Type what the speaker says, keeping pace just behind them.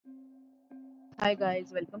Hi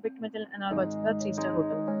guys, welcome back to my channel and are watching a 3-star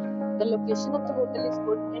hotel. The location of the hotel is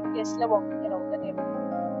good and guests love walking around the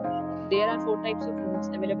neighborhood. There are 4 types of rooms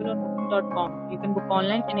available on booking.com. You can book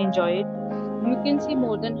online and enjoy it. You can see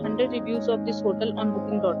more than 100 reviews of this hotel on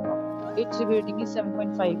booking.com. Its review rating is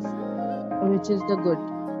 7.5, which is the good.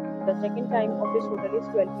 The check-in time of this hotel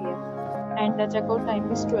is 12 p.m. and the checkout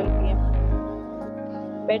time is 12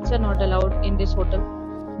 p.m. Pets are not allowed in this hotel.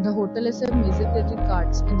 The hotel accepts major credit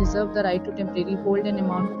cards and reserves the right to temporarily hold an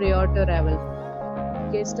amount prior to arrival.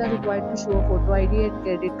 Guests are required to show a photo ID and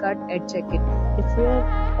credit card at check-in. If you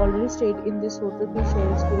have already stayed in this hotel, please share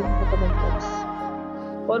your experience in the comment box.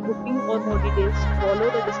 For booking or more details, follow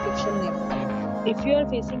the description link. If you are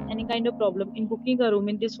facing any kind of problem in booking a room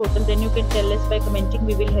in this hotel, then you can tell us by commenting.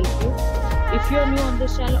 We will help you. If you are new on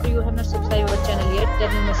this channel or you have not subscribed our channel yet,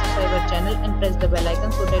 then you must subscribe our channel and press the bell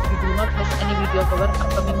icon so that you do not miss any video of our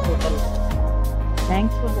upcoming hotel.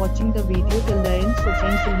 Thanks for watching the video till the end. So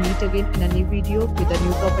friends, will meet again in a new video with a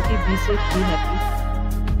new property. Be safe, be happy.